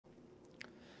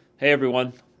Hey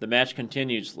everyone, the match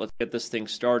continues. Let's get this thing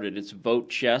started. It's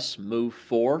Vote Chess, move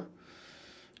 4.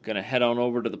 Gonna head on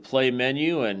over to the play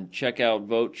menu and check out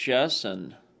Vote Chess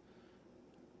and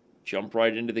jump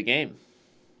right into the game.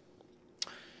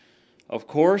 Of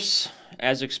course,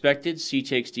 as expected, c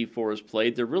takes d4 is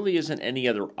played. There really isn't any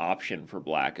other option for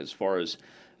black as far as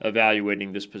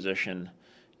evaluating this position.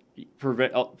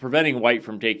 Preventing white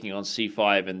from taking on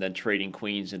c5 and then trading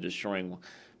queens and destroying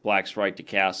black's right to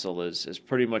castle is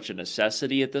pretty much a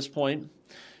necessity at this point.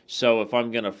 So if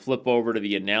I'm going to flip over to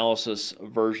the analysis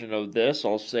version of this,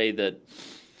 I'll say that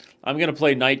I'm going to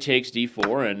play knight takes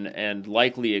d4 and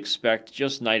likely expect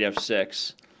just knight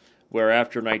f6, where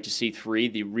after knight to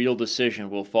c3, the real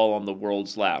decision will fall on the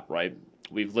world's lap, right?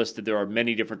 We've listed there are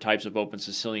many different types of open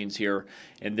Sicilians here.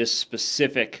 In this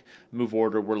specific move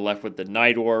order, we're left with the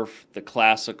Najdorf, the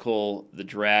classical, the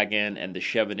dragon, and the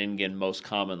Scheveningen most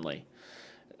commonly.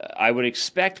 I would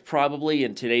expect probably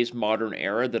in today's modern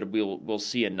era that we'll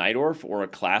see a Najdorf or a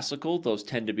classical. Those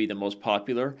tend to be the most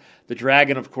popular. The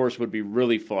dragon, of course, would be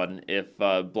really fun if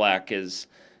black is,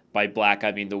 by black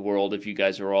I mean the world, if you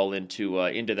guys are all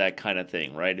into that kind of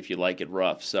thing, right? If you like it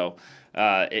rough. So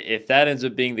if that ends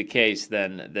up being the case,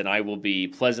 then I will be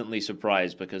pleasantly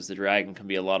surprised, because the dragon can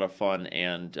be a lot of fun,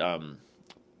 and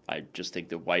I just think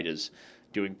that white is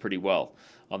doing pretty well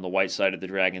on the white side of the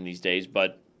dragon these days.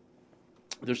 But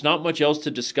there's not much else to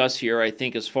discuss here. I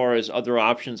think as far as other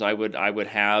options I would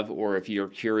have, or if you're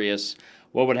curious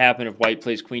what would happen if white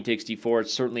plays queen takes d4,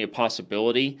 it's certainly a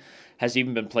possibility. Has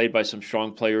even been played by some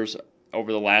strong players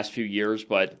over the last few years.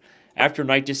 But after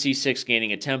knight to c6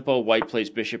 gaining a tempo, white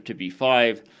plays bishop to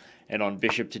b5, and on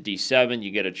bishop to d7 you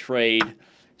get a trade.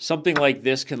 Something like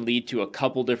this can lead to a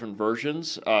couple different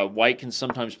versions. White can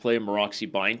sometimes play a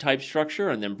Maroczy bind type structure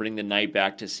and then bring the knight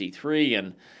back to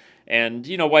c3, and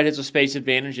you know, white has a space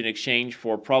advantage in exchange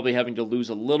for probably having to lose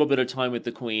a little bit of time with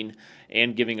the queen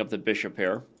and giving up the bishop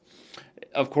pair.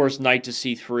 Of course, knight to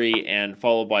c3 and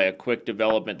followed by a quick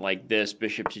development like this,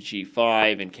 bishop to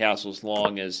g5 and castles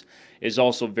long, is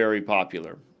also very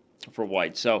popular for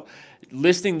white. So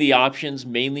listing the options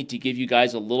mainly to give you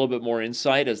guys a little bit more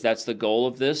insight, as that's the goal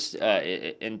of this,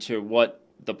 into what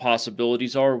the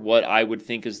possibilities are, what I would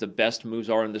think is the best moves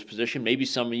are in this position. Maybe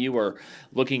some of you are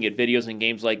looking at videos and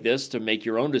games like this to make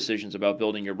your own decisions about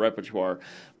building your repertoire.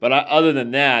 But other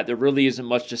than that, there really isn't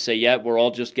much to say yet. We're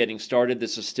all just getting started.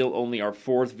 This is still only our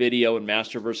 4th video in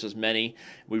Master vs. Many.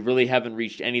 We really haven't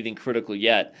reached anything critical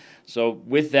yet. So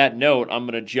with that note, I'm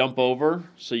going to jump over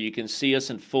so you can see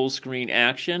us in full screen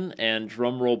action. And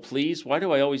drum roll, please. Why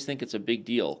do I always think it's a big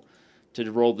deal to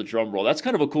roll the drum roll? That's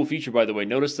kind of a cool feature, by the way.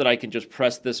 Notice that I can just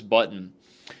press this button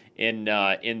in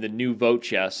the new Vote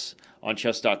Chess on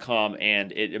chess.com,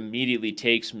 and it immediately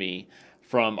takes me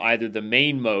from either the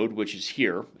main mode, which is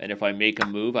here, and if I make a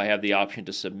move, I have the option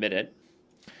to submit it,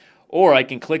 or I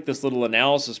can click this little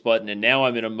analysis button, and now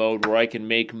I'm in a mode where I can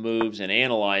make moves and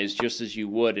analyze just as you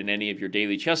would in any of your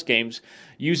daily chess games,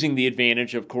 using the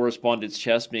advantage of correspondence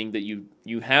chess, being that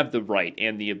you have the right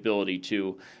and the ability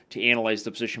to analyze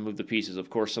the position, move the pieces. Of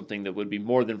course, something that would be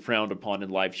more than frowned upon in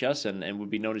live chess and would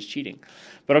be known as cheating.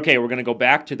 But okay, we're going to go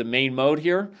back to the main mode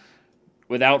here.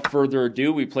 Without further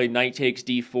ado, we play knight takes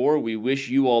d4. We wish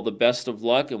you all the best of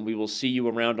luck, and we will see you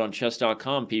around on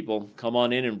chess.com, people. Come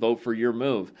on in and vote for your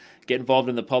move. Get involved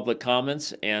in the public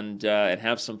comments and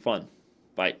have some fun.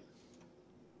 Bye.